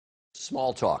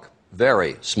Small talk,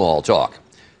 very small talk.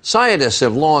 Scientists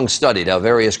have long studied how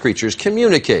various creatures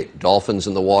communicate. Dolphins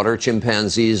in the water,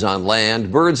 chimpanzees on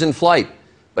land, birds in flight.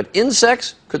 But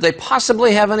insects, could they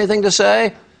possibly have anything to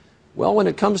say? Well, when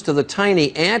it comes to the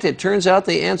tiny ant, it turns out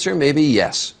the answer may be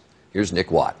yes. Here's Nick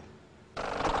Watt.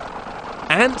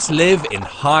 Ants live in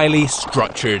highly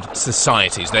structured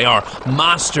societies. They are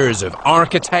masters of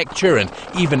architecture and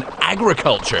even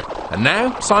agriculture. And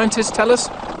now, scientists tell us,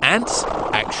 ants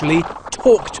actually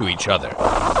talk to each other.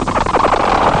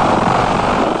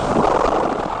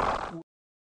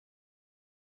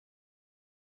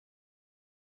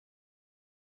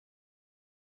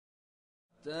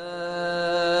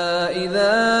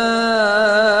 إذا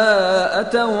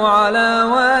أتوا على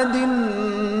واد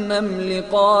النمل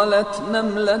قالت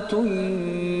نملة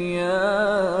يا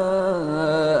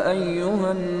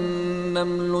أيها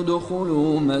النمل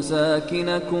ادخلوا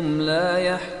مساكنكم لا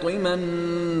يحطمنكم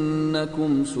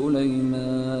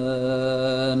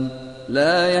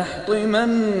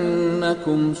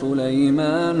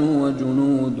سليمان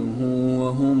وجنوده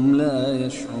وهم لا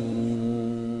يشعرون.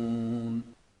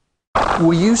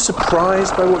 Were you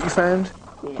surprised by what you found?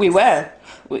 We were.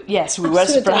 Yes, we were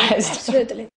surprised.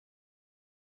 Absolutely.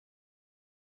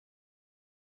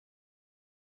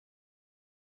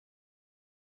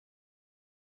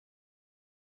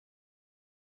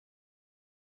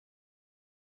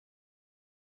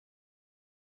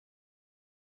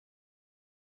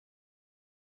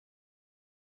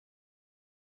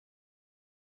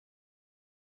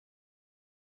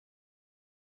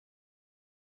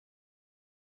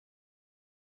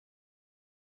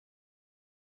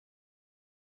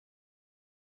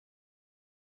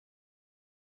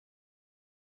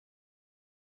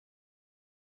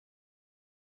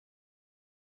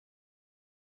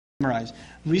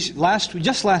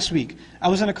 Just last week, I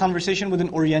was in a conversation with an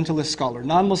Orientalist scholar,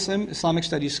 non-Muslim Islamic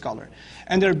studies scholar.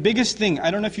 And their biggest thing,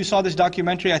 I don't know if you saw this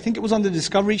documentary, I think it was on the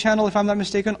Discovery Channel, if I'm not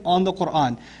mistaken, on the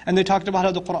Quran. And they talked about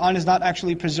how the Quran is not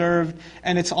actually preserved,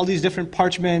 and it's all these different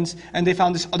parchments, and they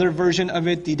found this other version of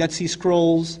it, the Dead Sea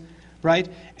Scrolls, right?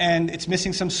 And it's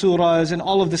missing some surahs and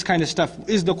all of this kind of stuff.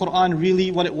 Is the Quran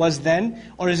really what it was then?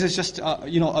 Or is this just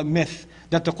a myth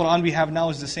that the Quran we have now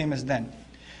is the same as then?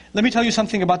 Let me tell you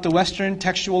something about the Western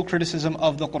textual criticism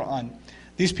of the Quran.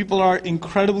 These people are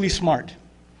incredibly smart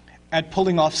at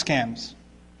pulling off scams.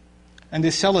 And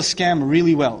they sell a scam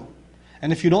really well.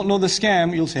 And if you don't know the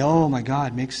scam, you'll say, oh my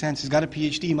God, makes sense. He's got a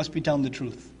PhD, he must be telling the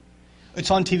truth.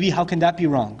 It's on TV, how can that be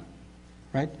wrong?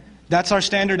 Right? That's our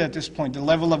standard at this point, the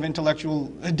level of intellectual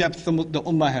depth the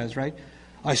Ummah has, right?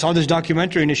 I saw this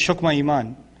documentary and it shook my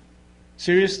iman.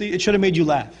 Seriously, it should have made you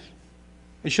laugh.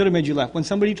 It should have made you laugh. When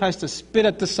somebody tries to spit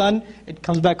at the sun, it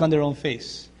comes back on their own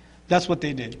face. That's what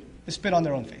they did. They spit on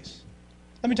their own face.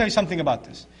 Let me tell you something about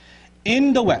this.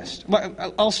 In the West,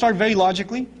 I'll start very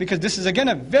logically, because this is again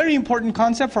a very important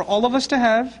concept for all of us to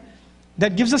have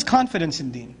that gives us confidence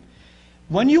in Deen.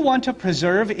 When you want to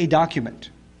preserve a document,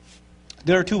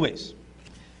 there are two ways.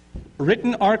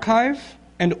 Written archive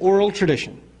and oral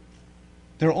tradition.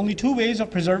 There are only two ways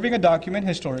of preserving a document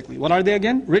historically. What are they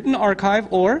again? Written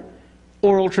archive or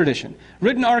oral tradition.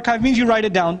 Written archive means you write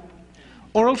it down.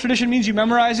 Oral tradition means you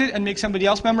memorize it and make somebody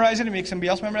else memorize it and make somebody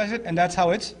else memorize it, and that's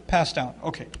how it's passed down.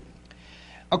 Okay.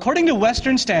 According to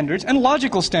Western standards and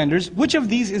logical standards, which of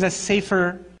these is a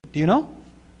safer, do you know?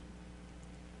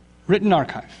 Written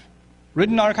archive.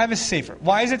 Written archive is safer.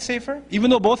 Why is it safer?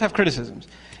 Even though both have criticisms.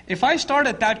 If I start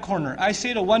at that corner, I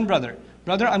say to one brother,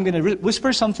 brother, I'm going to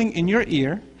whisper something in your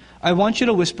ear. I want you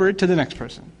to whisper it to the next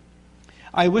person.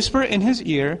 I whisper in his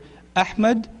ear,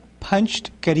 Ahmed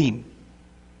punched Kareem.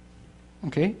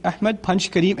 Okay? Ahmed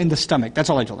punched Kareem in the stomach. That's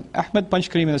all I told him. Ahmed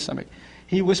punched Kareem in the stomach.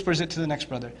 He whispers it to the next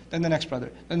brother, then the next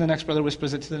brother, then the next brother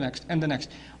whispers it to the next, and the next.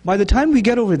 By the time we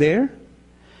get over there,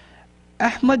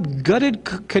 Ahmed gutted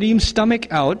Kareem's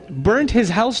stomach out, burnt his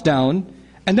house down,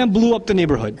 and then blew up the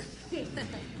neighborhood.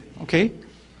 Okay?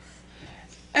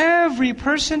 Every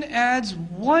person adds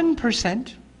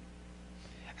 1%.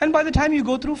 And by the time you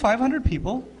go through 500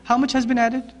 people, how much has been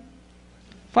added?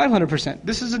 500%.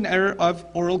 This is an error of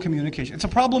oral communication. It's a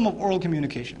problem of oral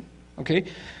communication. Okay?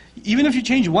 Even if you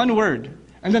change one word,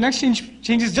 and the next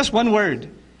changes just one word,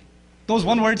 those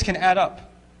one words can add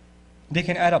up. They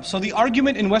can add up. So the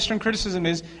argument in Western criticism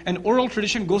is an oral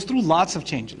tradition goes through lots of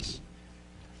changes.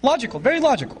 Logical, very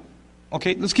logical.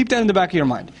 Okay, let's keep that in the back of your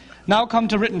mind. Now come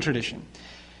to written tradition.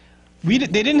 They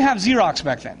didn't have Xerox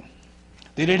back then.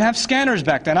 They didn't have scanners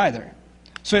back then either.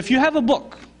 So if you have a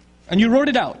book, and you wrote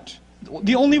it out,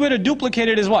 the only way to duplicate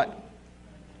it is what?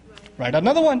 Write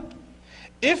another one.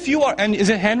 If you are, and is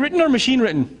it handwritten or machine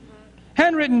written?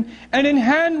 Handwritten. And in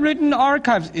handwritten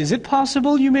archives, is it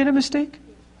possible you made a mistake?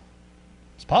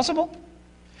 It's possible.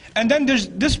 And then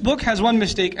this book has one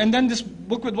mistake, and then this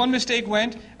book with one mistake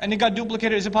went, and it got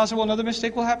duplicated. Is it possible another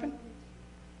mistake will happen?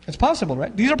 It's possible,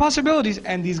 right? These are possibilities,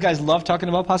 and these guys love talking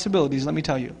about possibilities, let me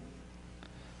tell you.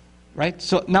 Right?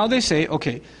 So now they say,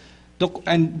 okay,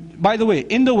 and by the way,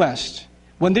 in the West,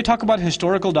 when they talk about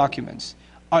historical documents,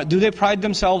 do they pride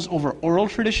themselves over oral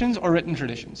traditions or written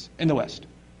traditions in the West?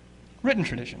 Written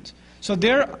traditions. So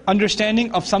their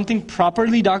understanding of something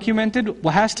properly documented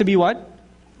has to be what?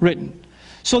 Written.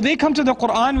 So they come to the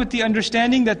Quran with the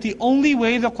understanding that the only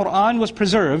way the Quran was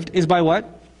preserved is by what?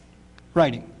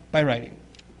 Writing. By writing.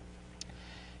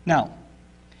 Now,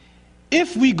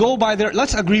 if we go by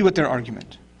let's agree with their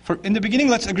argument. In the beginning,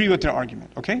 let's agree with their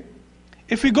argument, okay?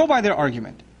 If we go by their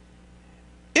argument,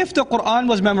 if the Quran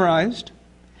was memorized,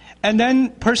 and then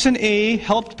person A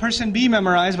helped person B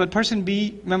memorize, but person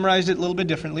B memorized it a little bit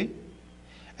differently,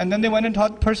 and then they went and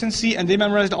taught person C, and they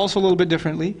memorized it also a little bit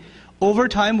differently, over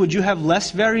time, would you have less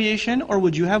variation, or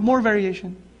would you have more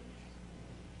variation?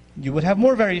 You would have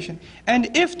more variation.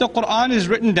 And if the Quran is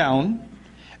written down,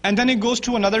 and then it goes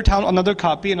to another town, another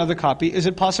copy, is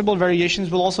it possible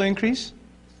variations will also increase?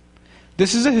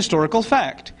 This is a historical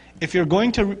fact. If you're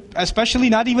going to, especially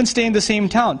not even stay in the same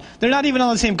town, they're not even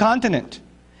on the same continent.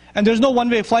 And there's no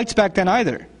one-way flights back then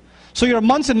either. So you're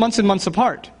months and months and months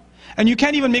apart. And you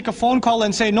can't even make a phone call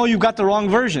and say, no, you've got the wrong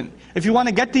version. If you want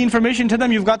to get the information to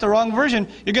them, you've got the wrong version,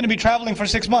 you're going to be traveling for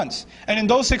 6 months. And in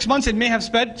those 6 months, it may have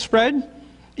spread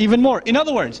even more. In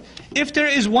other words, if there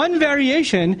is one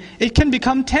variation, it can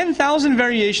become 10,000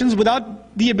 variations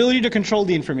without the ability to control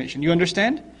the information. You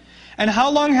understand? And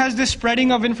how long has this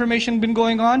spreading of information been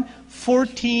going on?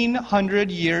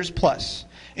 1,400 years plus.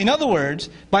 In other words,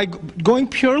 by going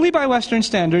purely by Western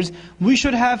standards, we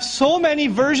should have so many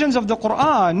versions of the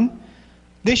Quran,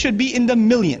 they should be in the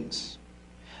millions.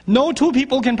 No two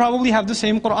people can probably have the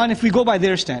same Quran if we go by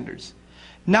their standards.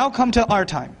 Now come to our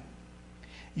time.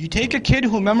 You take a kid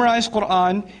who memorized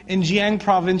Quran in Jiang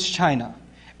province, China.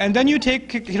 And then you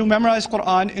take a kid who memorized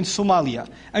Quran in Somalia.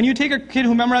 And you take a kid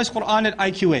who memorized Quran at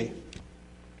IQA.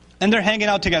 And they're hanging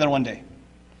out together one day.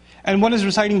 And one is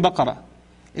reciting Baqarah.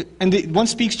 And one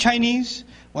speaks Chinese,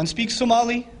 one speaks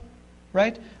Somali,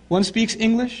 right? One speaks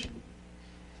English.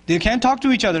 They can't talk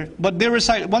to each other, but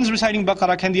one's reciting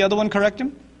Baqarah. Can the other one correct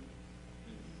him?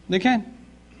 They can.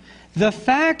 The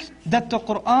fact that the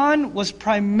Quran was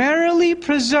primarily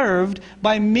preserved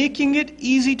by making it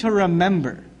easy to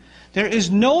remember. There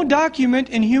is no document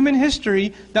in human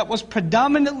history that was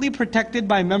predominantly protected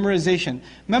by memorization.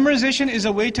 Memorization is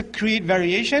a way to create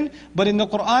variation, but in the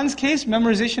Quran's case,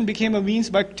 memorization became a means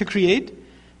to create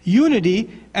unity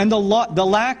and the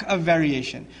lack of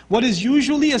variation. What is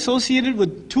usually associated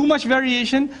with too much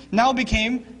variation now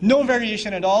became no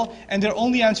variation at all, and their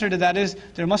only answer to that is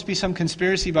there must be some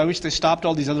conspiracy by which they stopped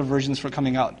all these other versions from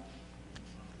coming out.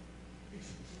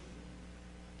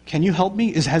 Can you help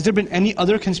me? Has there been any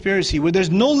other conspiracy where there's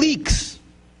no leaks?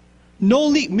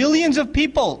 Millions of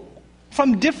people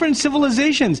from different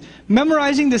civilizations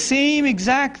memorizing the same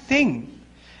exact thing.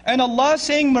 And Allah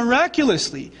saying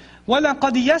miraculously,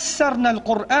 وَلَقَدْ يَسَّرْنَا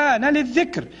الْقُرْآنَ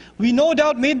لِلذِّكْرِ. We no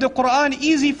doubt made the Qur'an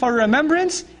easy for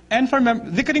remembrance, and for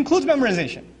dhikr includes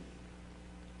memorization.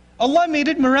 Allah made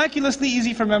it miraculously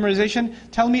easy for memorization.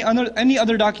 Tell me any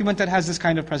other document that has this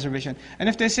kind of preservation. And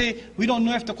if they say, we don't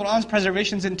know if the Qur'an's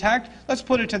preservation is intact, let's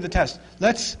put it to the test.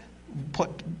 Let's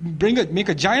make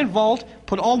a giant vault,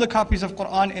 put all the copies of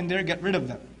Qur'an in there, get rid of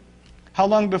them. How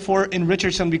long before in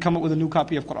Richardson we come up with a new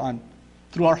copy of Qur'an?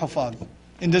 Through our hufad,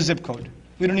 in this zip code.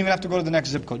 We don't even have to go to the next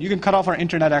zip code. You can cut off our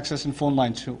internet access and phone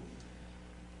lines too.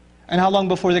 And how long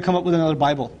before they come up with another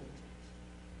Bible?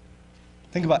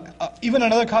 Think about it. Even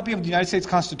another copy of the United States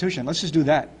Constitution. Let's just do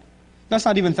that. That's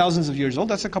not even thousands of years old.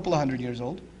 That's a couple of 100 years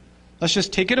old. Let's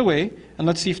just take it away and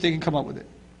let's see if they can come up with it.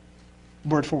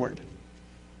 Word for word.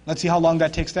 Let's see how long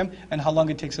that takes them and how long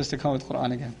it takes us to come with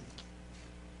Quran again.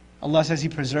 Allah says He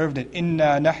preserved it.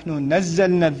 Inna nahnu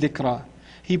nazzalna dhikra.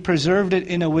 He preserved it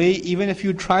in a way, even if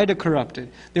you try to corrupt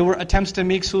it. There were attempts to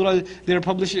make surah, they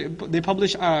publish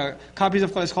copies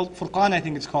of Quran, it's called Furqan, I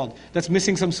think it's called, that's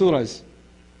missing some surahs.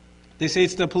 They say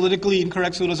it's the politically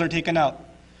incorrect surahs are taken out.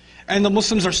 And the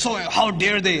Muslims are so, how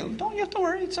dare they? Don't you have to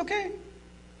worry, it's okay.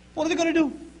 What are they going to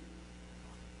do?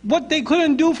 What they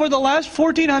couldn't do for the last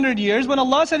 1400 years, when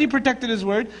Allah said He protected His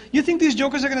word, you think these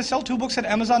jokers are going to sell 2 books at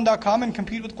Amazon.com and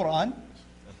compete with Quran?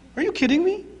 Are you kidding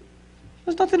me?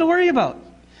 There's nothing to worry about.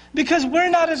 Because we're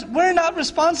not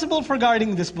responsible for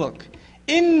guarding this book.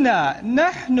 إِنَّا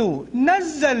نَحْنُ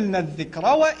نَزَّلْنَا الذِّكْرَ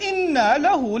وَإِنَّا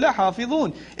لَهُ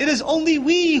لَحَافِظُونَ. It is only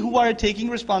we who are taking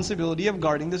responsibility of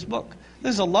guarding this book.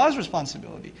 This is Allah's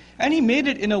responsibility. And He made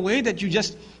it in a way that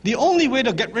the only way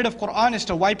to get rid of Qur'an is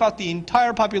to wipe out the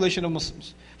entire population of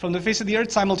Muslims from the face of the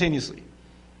earth simultaneously.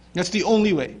 That's the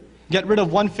only way. Get rid of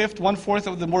 1/5, 1/4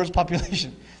 of the world's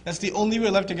population. That's the only way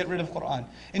left to get rid of Qur'an.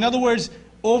 In other words,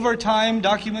 over time,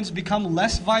 documents become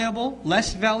less viable,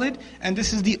 less valid, and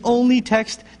this is the only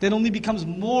text that only becomes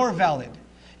more valid.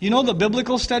 You know the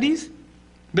biblical studies?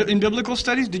 In biblical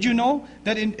studies, did you know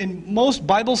that in most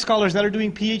Bible scholars that are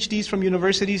doing PhDs from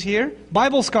universities here,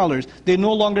 Bible scholars, they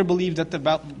no longer believe that the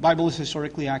Bible is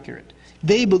historically accurate.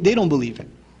 They don't believe it.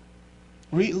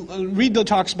 Read the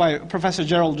talks by Professor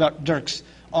Gerald Dirks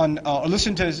or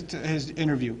listen to his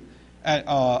interview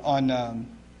on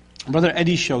Brother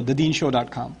Eddie's show,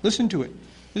 thedeenshow.com. Listen to it.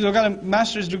 He's got a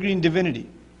master's degree in divinity.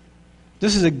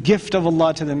 This is a gift of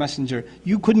Allah to the messenger.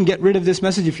 You couldn't get rid of this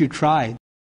message if you tried.